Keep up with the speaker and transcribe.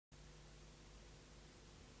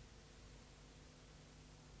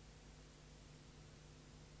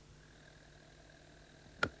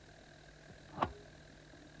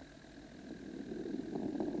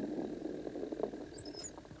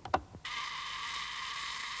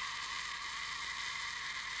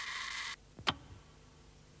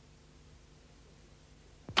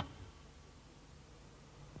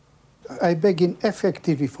I began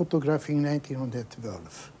effectively photographing in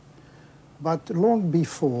 1912. But long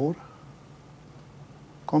before,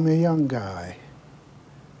 come a young guy,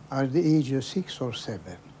 at the age of 6 or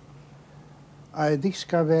 7, I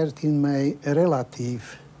discovered in my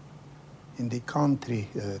relative in the country,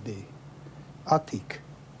 the attic,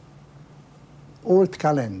 old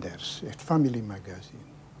calendars, a family magazine,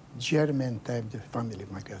 German type the family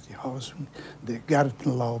magazine, Haus, the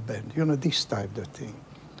Gartenlaube, you know, this type of thing.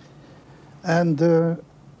 And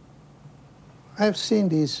I've seen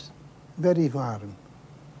this very warm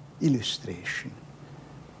illustration.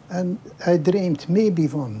 And I dreamed maybe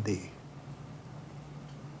one day,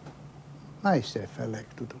 myself, I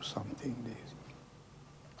like to do something this.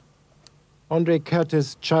 André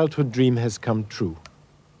Kertesz' childhood dream has come true.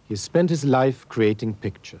 He spent his life creating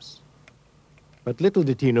pictures. But little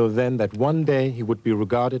did he know then that one day he would be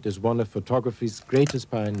regarded as one of photography's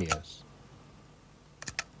greatest pioneers.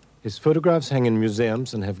 His photographs hang in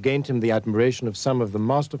museums and have gained him the admiration of some of the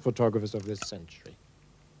master photographers of this century.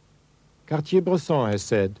 Cartier-Bresson has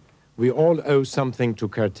said, "We all owe something to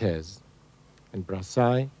Kertesz." In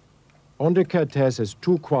Brassai, André Kertesz has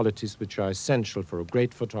two qualities which are essential for a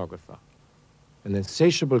great photographer: an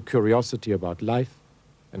insatiable curiosity about life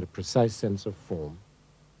and a precise sense of form.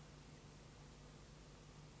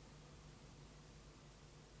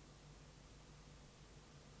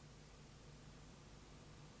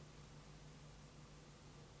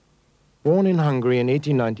 Born in Hungary in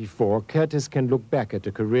 1894, Kertesz can look back at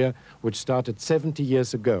a career which started 70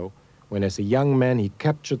 years ago, when as a young man he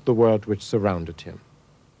captured the world which surrounded him.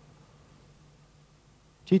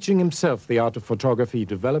 Teaching himself the art of photography, he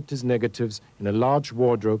developed his negatives in a large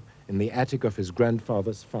wardrobe in the attic of his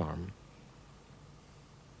grandfather's farm.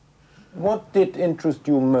 What did interest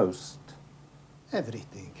you most?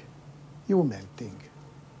 Everything, human thing.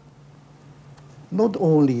 Not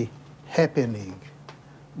only happening,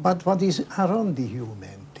 but what is around the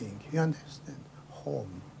human thing, you understand?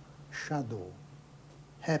 Home, shadow,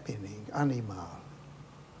 happening, animal.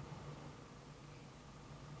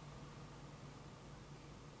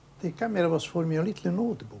 The camera was for me a little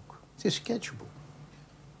notebook. It's a sketchbook.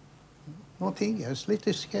 Nothing else,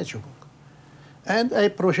 little sketchbook. And I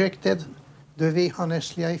projected the way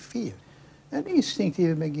honestly I feel. And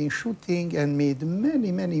instinctively began shooting and made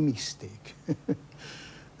many, many mistakes.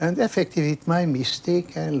 And effectively, with my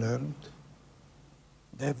mistake, I learned,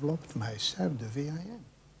 developed myself the way I am.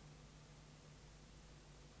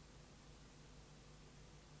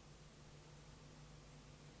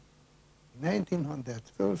 In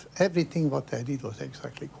 1912, everything what I did was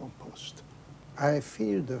exactly composed. I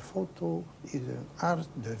feel the photo is an art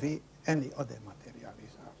the way any other material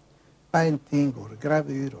is art. Painting or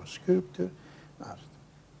gravure or sculpture, art.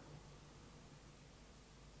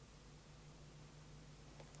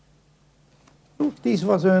 Look, this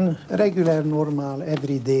was a regular, normal,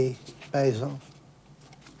 everyday paysan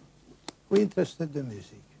who interested in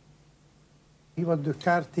music. He was the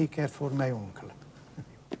caretaker for my uncle.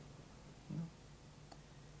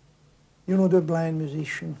 You know the blind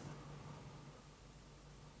musician?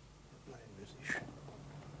 The blind musician.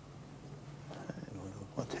 I don't know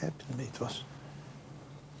what happened. It was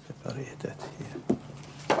separated here.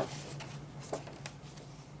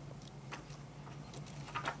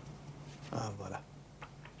 Ah, voilà.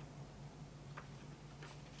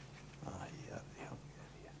 Ah, here, here.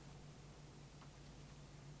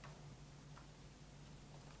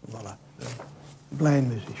 Voilà, the blind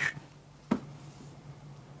musician.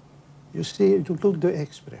 You see, to look the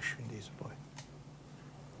expression, this boy.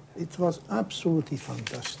 It was absolutely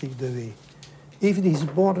fantastic the way. If he is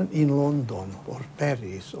born in London or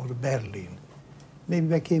Paris or Berlin, maybe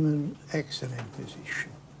became an excellent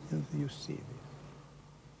musician. You see this.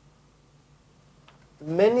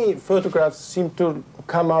 Many photographs seem to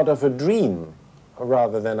come out of a dream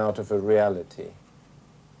rather than out of a reality.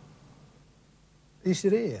 It's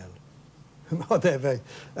real. Whatever,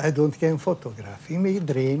 I don't can photograph. He may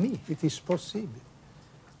dream, it is possible.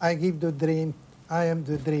 I give the dream, I am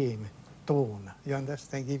the dream, tone. You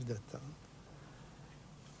understand? Give the tone.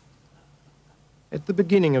 At the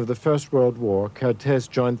beginning of the First World War, Kertesz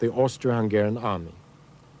joined the Austro-Hungarian army.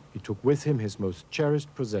 He took with him his most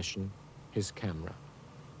cherished possession, his camera.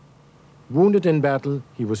 Wounded in battle,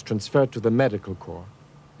 he was transferred to the medical corps,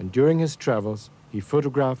 and during his travels, he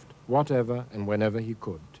photographed whatever and whenever he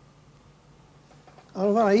could.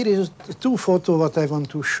 Well, here is two photos what I want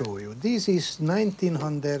to show you. This is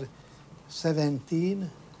 1917.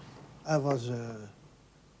 I was a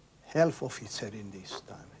health officer in this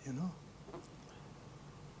time, you know.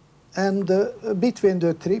 And between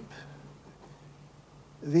the trip,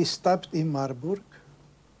 we stopped in Marburg.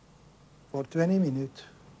 for 20 minutes,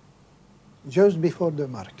 just before the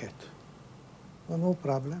market. Well, no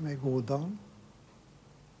problem, I go down,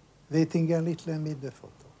 waiting a little and make the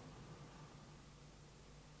photo.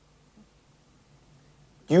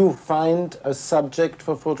 You find a subject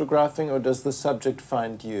for photographing, or does the subject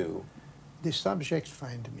find you? The subject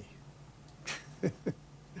find me.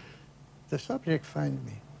 The subject find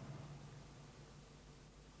me.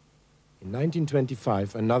 In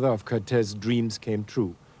 1925, another of Kertesz's dreams came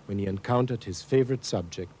true when he encountered his favorite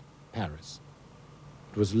subject, Paris.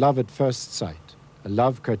 It was love at first sight, a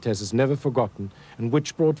love Kertesz has never forgotten and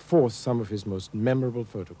which brought forth some of his most memorable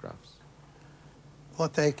photographs.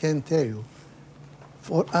 What I can tell you,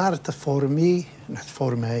 for art for me, not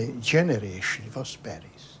for my generation, it was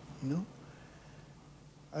Paris, you know?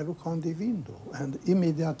 I look on the window and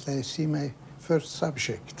immediately I see my first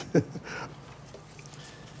subject.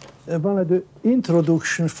 One of the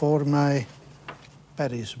introduction for my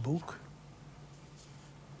Paris book.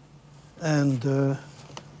 And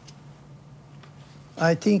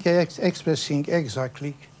I think expressing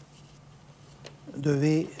exactly the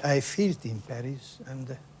way I felt in Paris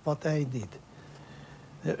and what I did.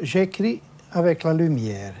 J'écris avec la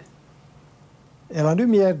lumière. Et la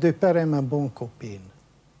lumière de Paris est ma bonne copine.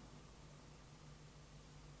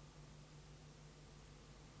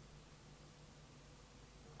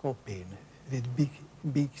 Copine, with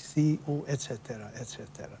big C-O, etc.,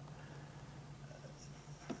 etc.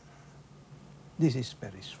 This is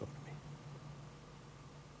Paris for me.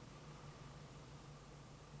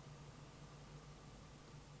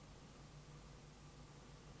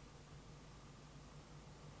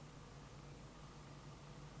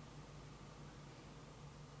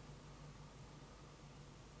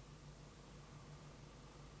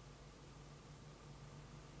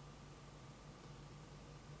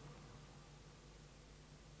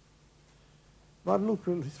 But look,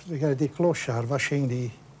 regardez the clochard washing the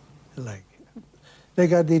leg.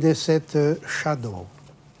 Regardez cette shadow.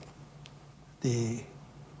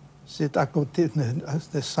 C'est à côté,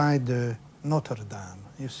 the side de Notre Dame,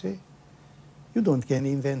 you see? You don't get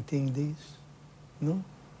inventing this, no?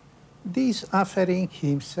 This offering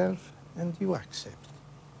himself and you accept.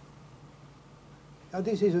 Now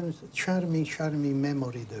this is a charming, charming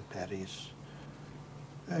memory de Paris.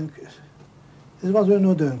 And it was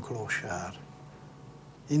another clochard.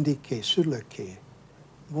 In the quai, sur le quai,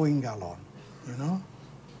 going along, you know?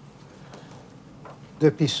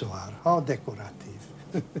 The pissoir, how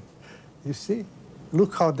decorative. You see?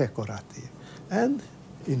 Look how decorative. And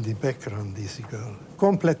in the background, this girl,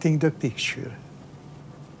 completing the picture.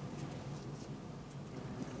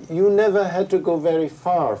 You never had to go very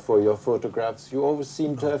far for your photographs. You always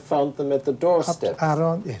seem to have found them at the doorstep.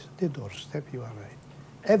 Around, yes, the doorstep, you are right.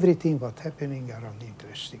 Everything what's happening around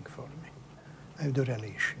interesting for me. I have the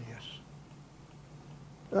relation,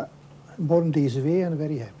 yes. Born this way and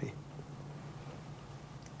very happy.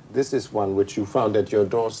 This is one which you found at your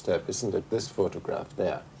doorstep, isn't it? This photograph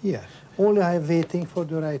there. Yes. Only I'm waiting for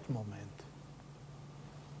the right moment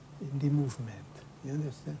in the movement. You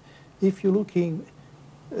understand? If you're looking,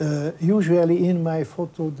 usually in my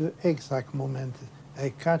photo, the exact moment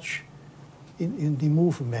I catch in the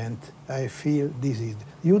movement, I feel this is.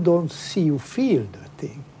 You don't see, you feel the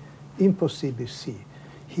thing. Impossible to see.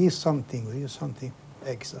 Here's something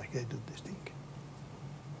exact. I do this thing.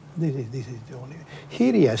 This is the only.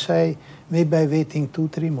 Here, yes, maybe by waiting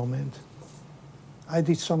 2-3 moments. I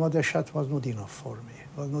did some other shot was not enough for me.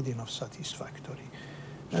 Was not enough satisfactory.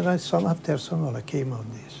 And after some I came on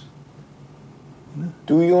this. You know?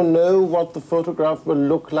 Do you know what the photograph will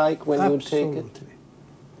look like when you take it?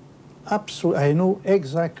 Absolutely. I know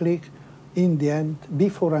exactly in the end,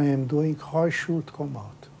 before I am doing, how it should come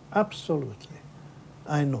out. Absolutely.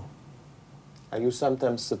 I know. Are you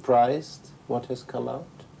sometimes surprised what has come out?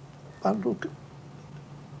 But look,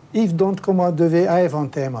 if don't come out the way I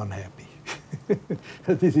want, I'm unhappy.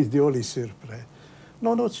 This is the only surprise.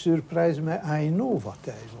 No, not surprise, I know what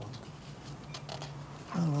I want.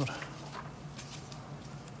 Allora,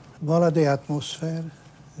 voilà the atmosphere,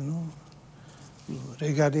 you know.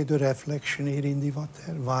 Regarding the reflection here in the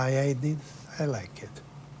water, why I did, I like it.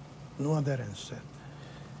 No other answer.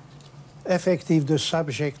 Effective, the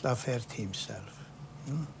subject offered himself.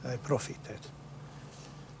 I profited.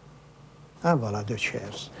 And voilà, the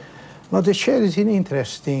chairs. Now, the chair is an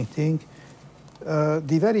interesting thing.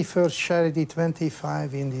 The very first chair I did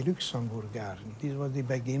 25 in the Luxembourg Garden. This was the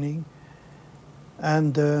beginning.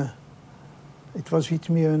 And it was with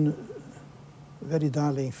me a very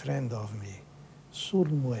darling friend of me,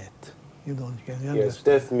 sourd-muette. You don't understand? Yes,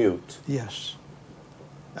 deaf-mute. Yes.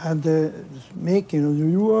 And making,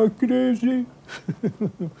 you are crazy.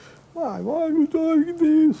 why are you doing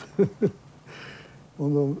this?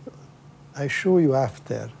 I show you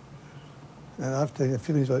after. And after I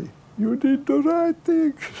finish, you did the right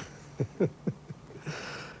thing.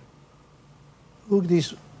 Look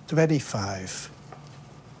this 25.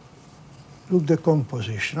 Look the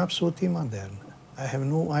composition, absolutely modern. I have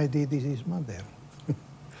no idea this is modern.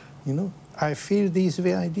 You know, I feel this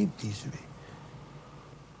way, I did this way.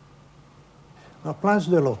 La Place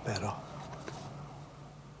de l'Opéra.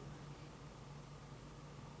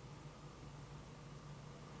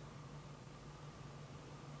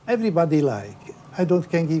 Everybody like. I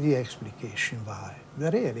can give you explication why.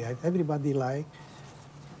 But really, everybody like.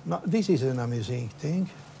 No, this is an amazing thing.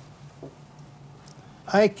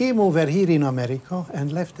 I came over here in America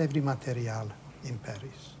and left every material in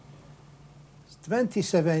Paris.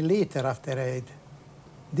 27 later, after I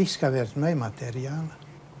discovered my material,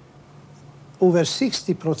 over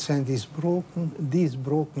 60% is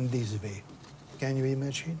broken this way. Can you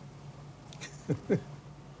imagine?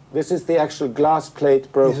 This is the actual glass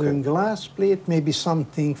plate broken. This is a glass plate, maybe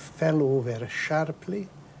something fell over sharply.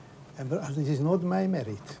 But this is not my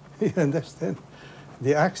merit, you understand?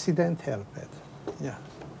 The accident helped, yeah.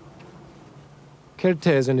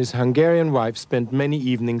 Kertesz and his Hungarian wife spent many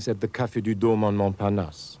evenings at the Café du Dôme on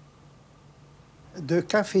Montparnasse. The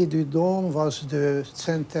Café du Dôme was the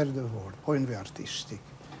center of the world, point of artistic.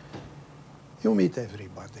 You meet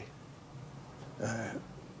everybody.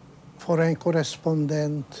 Foreign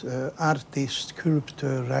correspondent, artist,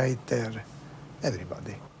 sculptor, writer,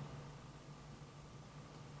 everybody.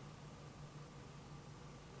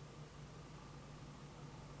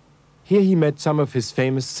 Here he met some of his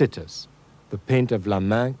famous sitters, the painter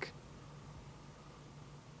Vlaminck,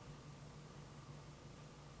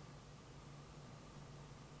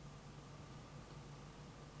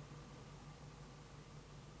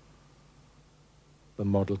 the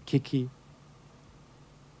model Kiki,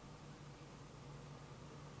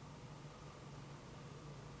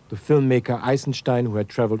 the filmmaker Eisenstein, who had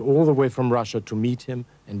traveled all the way from Russia to meet him,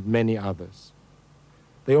 and many others.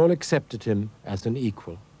 They all accepted him as an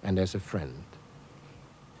equal and as a friend.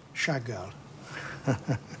 Chagall.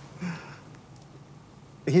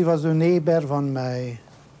 He was a neighbor of my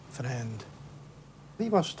friend. We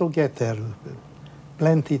was together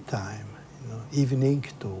plenty time, you know, evening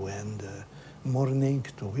too and morning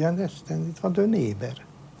too. You understand? It was a neighbor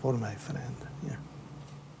for my friend. Yeah.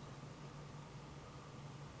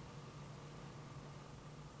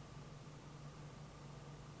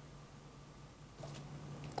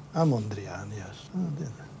 Mondrian, yes.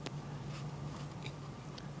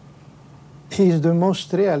 He's the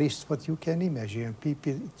most realist what you can imagine.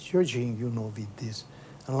 People judging, you know, with this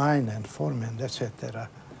line and form and etc.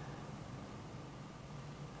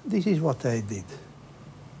 This is what I did.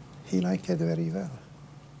 He liked it very well.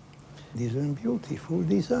 This is a beautiful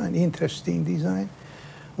design, interesting design.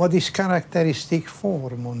 What is characteristic for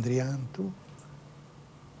Mondrian too?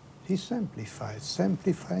 He simplified,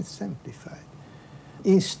 simplified, simplified.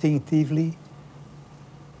 Instinctively,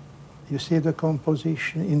 you see the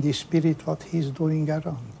composition in the spirit what he's doing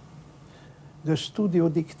around. The studio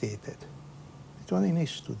dictated. It was in his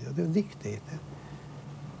studio, they dictated.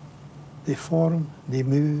 The form, the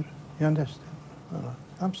mur, you understand?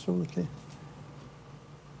 Absolutely.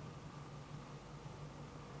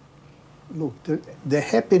 Look, the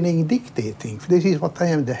happening dictating. This is what I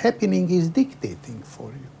am. The happening is dictating for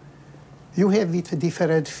you. You have a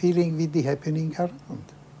different feeling with the happening around,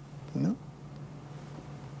 you know?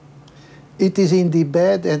 It is in the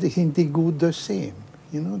bad and in the good the same.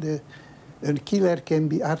 You know, a killer can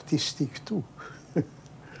be artistic too.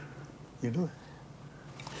 You know?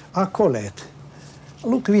 Colette.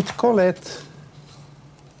 Look, with Colette,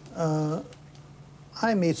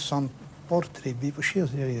 I made some portrait before. She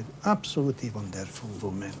was an absolutely wonderful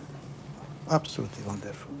woman. Absolutely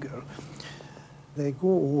wonderful girl. They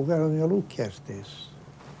go over and you look, Kertesz.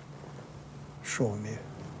 Show me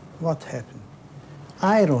what happened.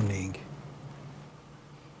 Ironing.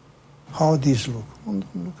 How this look?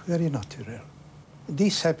 Look very natural.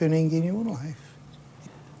 This happening in your life.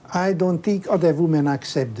 I don't think other women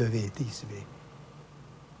accept the way this way.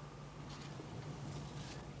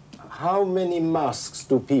 How many masks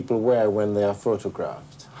do people wear when they are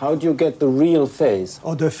photographed? How do you get the real face?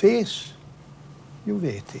 Oh, the face? You're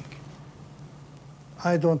waiting.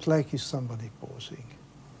 I don't like is somebody posing.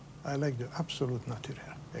 I like the absolute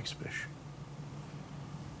natural expression.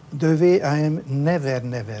 The way I am never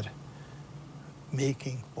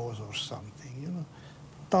making pose or something, you know.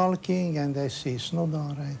 Talking and I see it's not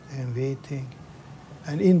all right, I'm waiting.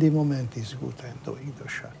 And in the moment is good, I'm doing the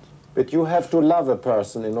shot. But you have to love a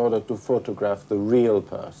person in order to photograph the real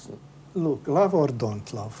person. Look, love or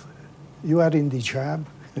don't love, you are in the job,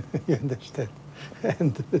 you understand?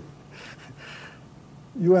 And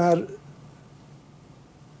you are,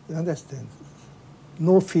 you understand?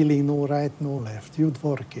 No feeling, no right, no left. You're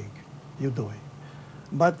working, you're doing.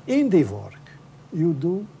 But in the work, you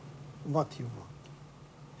do what you want.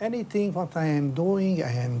 Anything what I am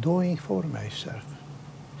doing for myself.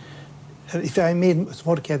 If I made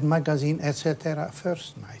work at magazine, etc.,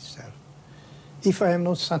 first myself. If I am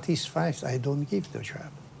not satisfied, I don't give the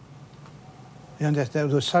job. You understand?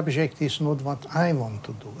 The subject is not what I want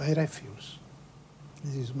to do. I refuse.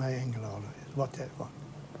 This is my angle always, what I want.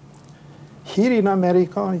 Here in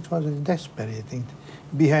America, it was desperate.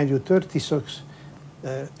 Behind you, 36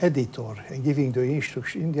 editor and giving the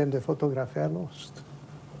instruction, and the photographer lost.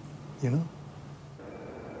 You know?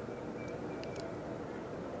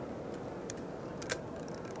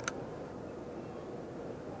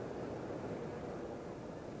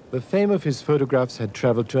 The fame of his photographs had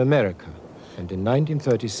traveled to America, and in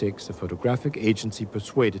 1936 a photographic agency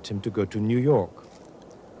persuaded him to go to New York.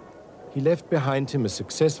 He left behind him a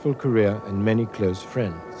successful career and many close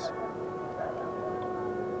friends.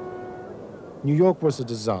 New York was a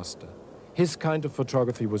disaster. His kind of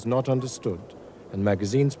photography was not understood, and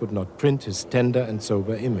magazines would not print his tender and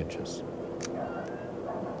sober images.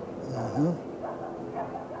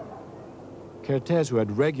 Kertesz, who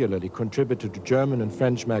had regularly contributed to German and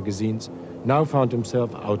French magazines, now found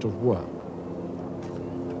himself out of work.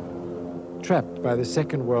 Trapped by the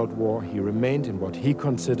Second World War, he remained in what he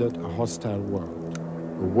considered a hostile world,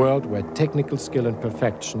 a world where technical skill and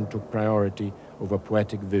perfection took priority over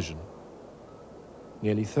poetic vision.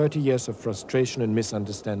 Nearly 30 years of frustration and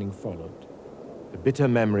misunderstanding followed, a bitter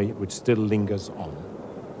memory which still lingers on.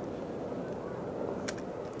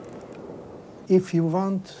 If you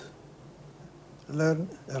want to learn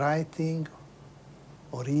writing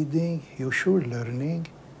or reading, you should learning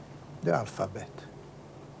the alphabet.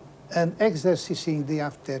 And exercising day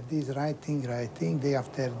after day, writing, day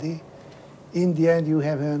after day, in the end you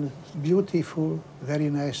have a beautiful, very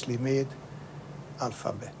nicely made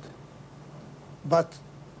alphabet. But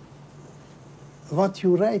what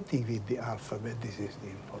you're writing with the alphabet, this is the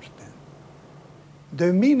important.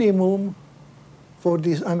 The minimum for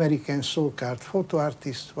this American so-called photo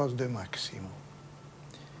artist was the maximum.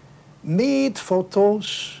 Made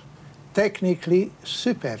photos technically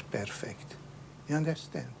super perfect, you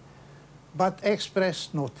understand? But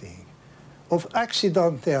expressed nothing. Of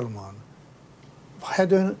accidental one,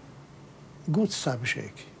 had a good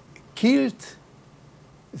subject, killed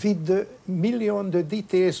with the the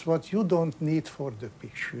details what you don't need for the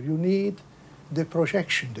picture. You need the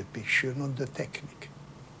projection, the picture, not the technique.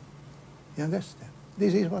 You understand?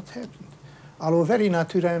 This is what happened. Although very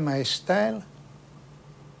natural, my style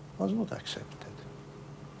was not accepted.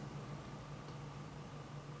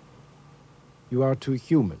 You are too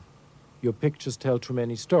human. Your pictures tell too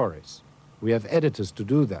many stories. We have editors to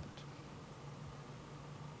do that.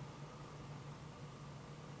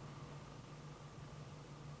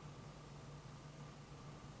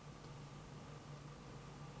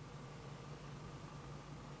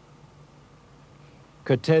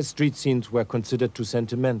 Kertesz's street scenes were considered too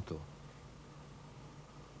sentimental,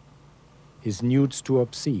 his nudes too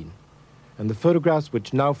obscene, and the photographs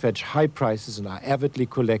which now fetch high prices and are avidly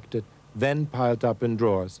collected, then piled up in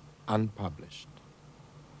drawers, unpublished.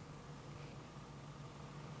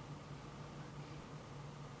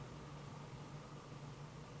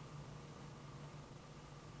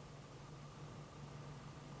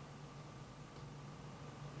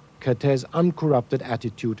 Kertesz's uncorrupted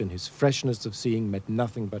attitude and his freshness of seeing met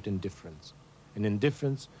nothing but indifference, an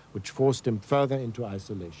indifference which forced him further into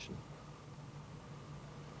isolation.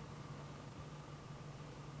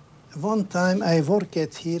 One time I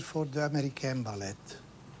worked here for the American ballet.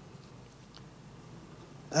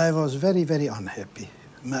 I was very, very unhappy.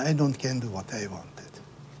 I can do what I wanted.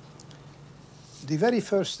 The very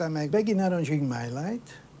first time I began arranging my light,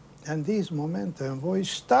 and this moment a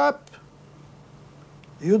voice, stop!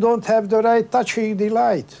 You don't have the right touching the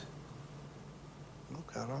light.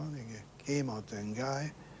 Look around, again. Came out a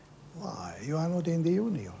guy. Why? You are not in the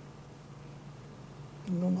union.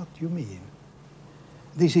 No, what you mean?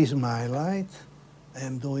 This is my light. I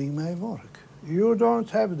am doing my work. You don't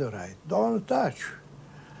have the right. Don't touch.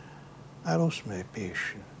 I lost my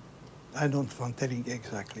patience. I don't want telling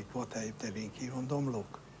exactly what I'm telling you. Don't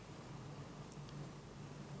look.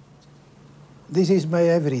 This is my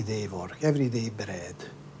everyday work, everyday bread.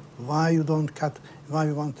 Why you don't cut? Why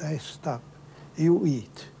you want I stop? You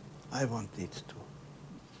eat. I want it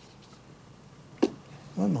too.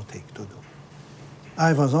 Well, nothing to do.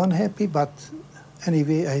 I was unhappy, but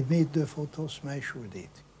Anyway, I made the photos, I showed it.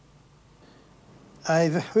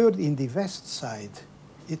 I've heard in the west side,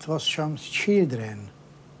 it was some children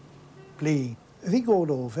playing. We go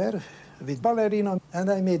over with ballerina,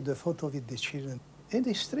 and I made the photo with the children in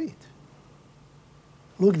the street.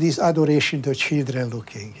 Look, this adoration, the children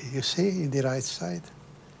looking. You see, in the right side?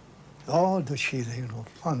 All the children, you know,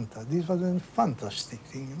 fantastic. This was a fantastic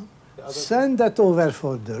thing, you know. Send that over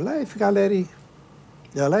for the Life Gallery,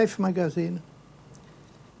 the Life magazine.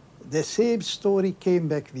 The same story came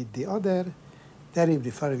back with the other.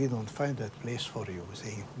 Terribly far, we don't find that place for you.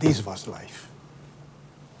 Saying, this was life.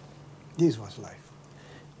 This was life.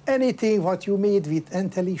 Anything what you made with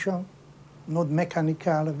intelligence, not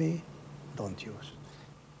mechanical way, don't use.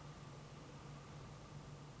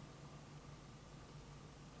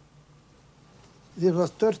 It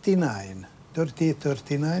was 38,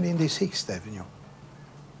 39 in the 6th Avenue,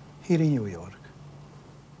 here in New York.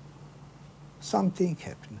 Something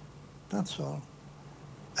happened, that's all.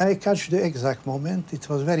 I catch the exact moment, it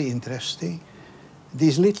was very interesting.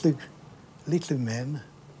 This little man,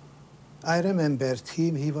 I remembered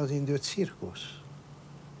him, he was in the circus.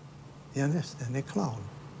 You understand, a clown.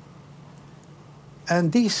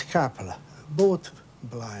 And this couple, both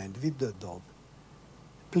blind, with the dog,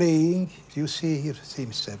 playing, you see here,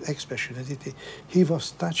 same expressionality. He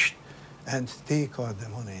was touched and take all the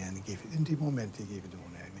money and give it. In the moment he gave the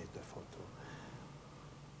money, I made the photo.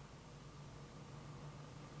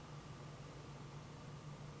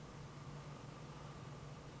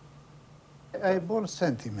 I born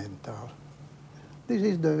sentimental. This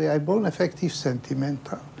is the way I born effective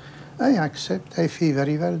sentimental. I accept, I feel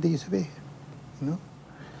very well this way, you know.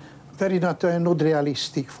 Very not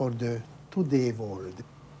realistic for the today world.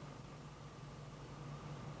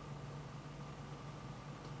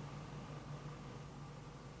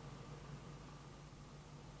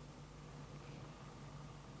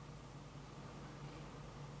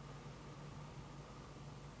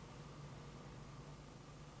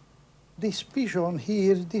 This pigeon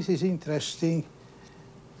here, this is interesting.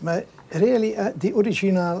 Really, the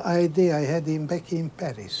original idea I had back in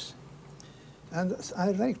Paris. And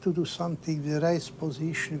I like to do something with the right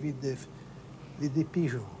position with the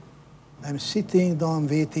pigeon. I'm sitting down,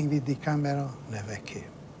 waiting with the camera, never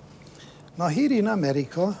came. Now here in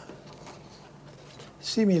America,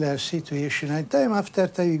 similar situation. And time after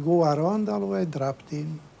time we go around, I dropped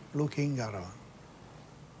in, looking around.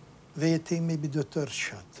 Waiting, maybe the third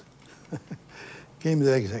shot. Came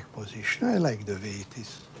the exact position. I like the way it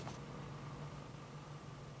is.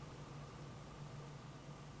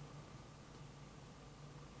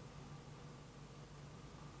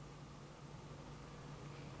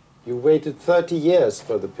 You waited 30 years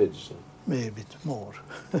for the pigeon. Maybe a bit more.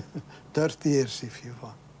 30 years if you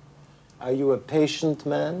want. Are you a patient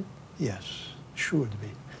man? Yes, should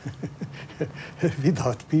be.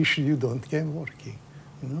 Without patience, you don't get working,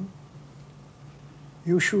 you know?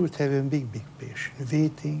 You should have a big patience.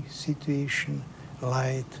 Waiting, situation,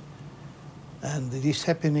 light, and this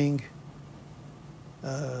happening,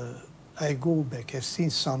 I go back, I've seen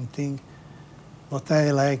something, what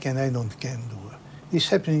I like and I don't can do. This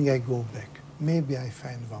happening, I go back. Maybe I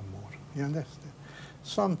find one more, you understand?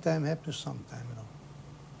 Sometime happens, sometime no.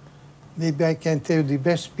 Maybe I can tell you the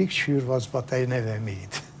best picture was what I never made.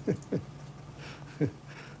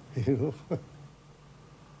 You know?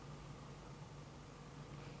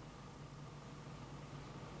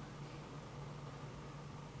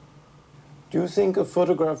 Do you think a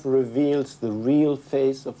photograph reveals the real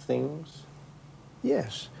face of things?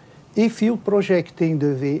 Yes. If you projecting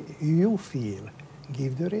the way you feel,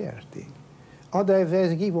 give the real thing.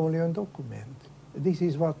 Otherwise, give only a document. This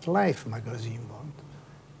is what Life magazine want.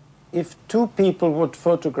 If two people would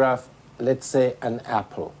photograph, let's say, an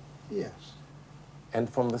apple, Yes. and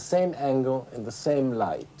from the same angle, in the same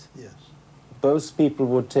light, Yes. those people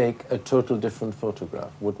would take a total different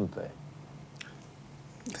photograph, wouldn't they?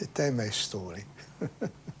 Tell my story.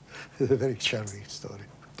 It's a very charming story.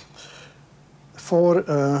 For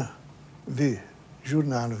Vue,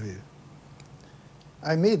 Journal Vue,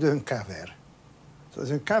 I made a cover. So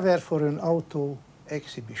it's a cover for an auto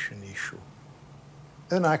exhibition issue.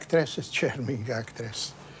 An actress, a charming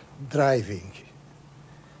actress, driving.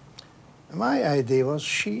 My idea was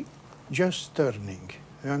she just turning,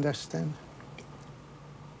 you understand?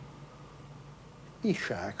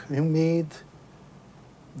 Ishak, who made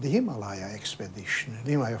the Himalaya expedition,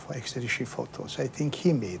 the Himalaya expedition photos. I think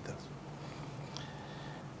he made it.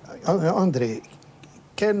 Andre,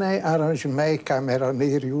 can I arrange my camera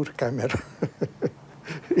near your camera?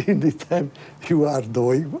 In the time you are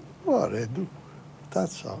doing what I do.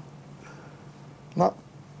 That's all. No,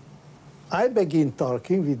 I begin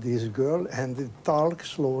talking with this girl and talk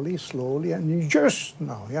slowly, slowly, and just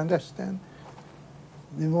now, you understand?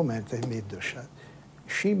 The moment I made the shot,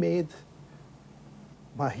 she made,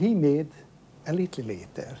 but he made a little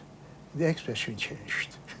later. The expression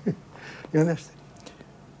changed. You understand?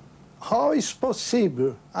 How is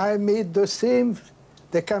possible? I made the same,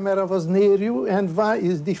 the camera was near you, and why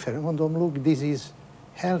is different? Oh, don't look, this is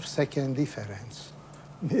half-second difference.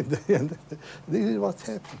 This is what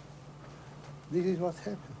happened. This is what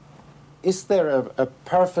happened. Is there a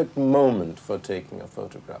perfect moment for taking a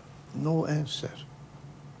photograph? No answer.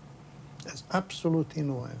 There's absolutely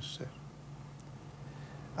no answer.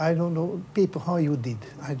 I don't know, people, how you did.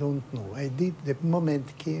 I don't know. I did, the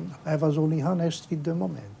moment came. I was only honest with the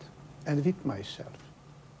moment and with myself.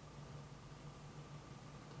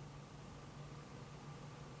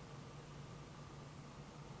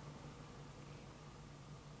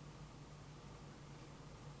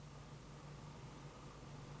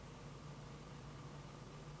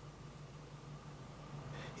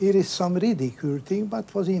 Here is some ridicule thing,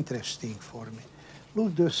 but was interesting for me.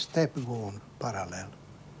 Look, the step gone parallel.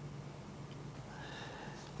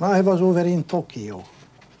 Now I was over in Tokyo,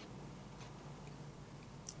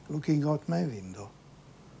 looking out my window.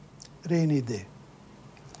 Rainy day.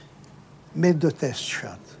 Made the test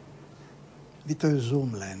shot with a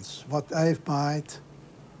zoom lens. What I bought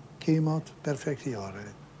came out perfectly all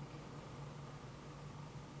right.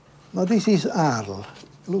 Now this is Arl.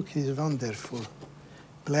 Look, he's wonderful.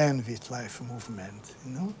 Plan with life movement,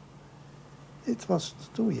 you know? It was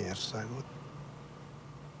 2 years ago.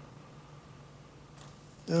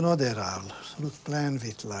 Another Arl, look, plan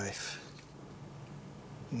with life.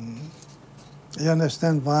 You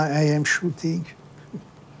understand why I am shooting?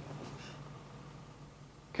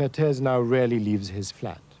 Kertesz now rarely leaves his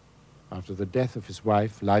flat. After the death of his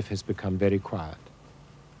wife, life has become very quiet.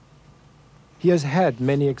 He has had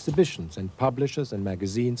many exhibitions, and publishers and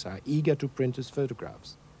magazines are eager to print his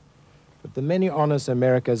photographs. But the many honors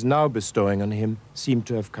America is now bestowing on him seem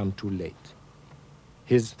to have come too late.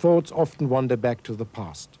 His thoughts often wander back to the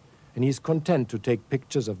past, and he is content to take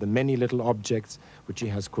pictures of the many little objects which he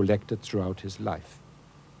has collected throughout his life.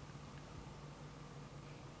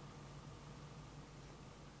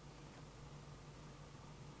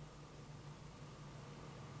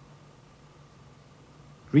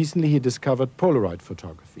 Recently, he discovered Polaroid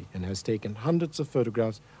photography and has taken hundreds of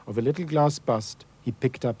photographs of a little glass bust he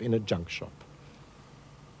picked up in a junk shop.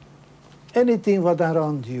 Anything what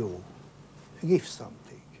around you, give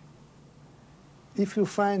something. If you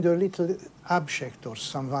find a little object or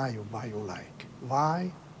some value why you like.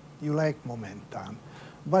 Why? You like momentum.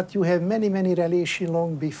 But you have many, many relations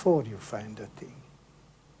long before you find the thing.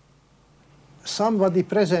 Somebody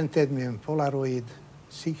presented me a Polaroid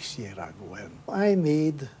 6 years ago, and I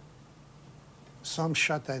made some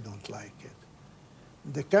shot, I don't like it.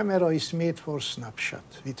 The camera is made for snapshot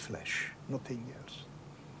with flash, nothing else.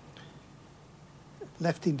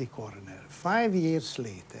 Left in the corner. 5 years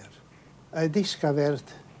later, I discovered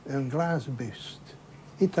a glass bust,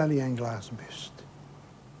 Italian glass bust.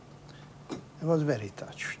 I was very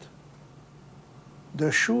touched.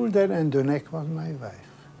 The shoulder and the neck was my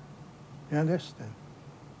wife. You understand?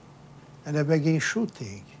 And I began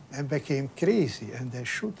shooting, and became crazy, and then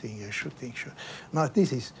shooting and shooting. Now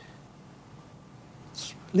this is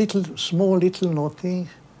small little nothing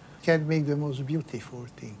can make the most beautiful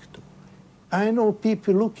thing too. I know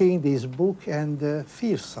people looking this book and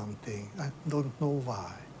feel something. I don't know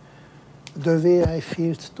why. The way I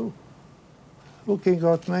feel too. Looking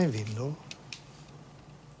out my window,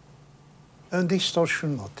 and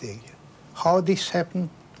distortion nothing. How this happened?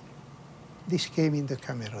 This came in the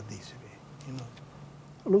camera this way. You know,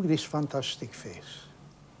 look this fantastic face.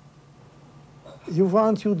 You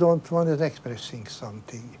don't want it expressing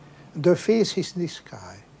something. The face is the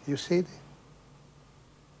sky. You see it?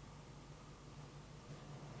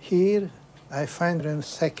 Here I find a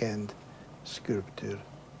second sculpture.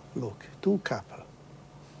 Look, two couple.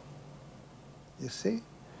 You see?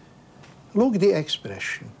 Look the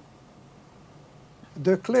expression.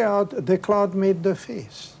 The cloud made the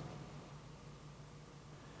face.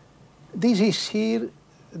 This is here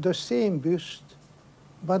the same bust,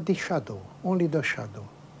 but the shadow, only the shadow,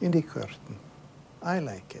 in the curtain. I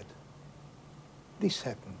like it. This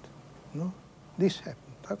happened, no? This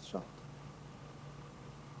happened, that's all.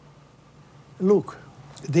 Look,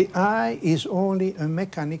 the eye is only a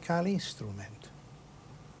mechanical instrument.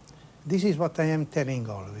 This is what I am telling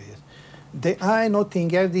always. The eye,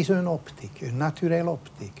 nothing else, is an optic, a natural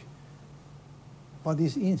optic. What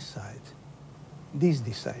is inside? This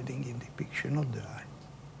deciding in the picture, not the eye.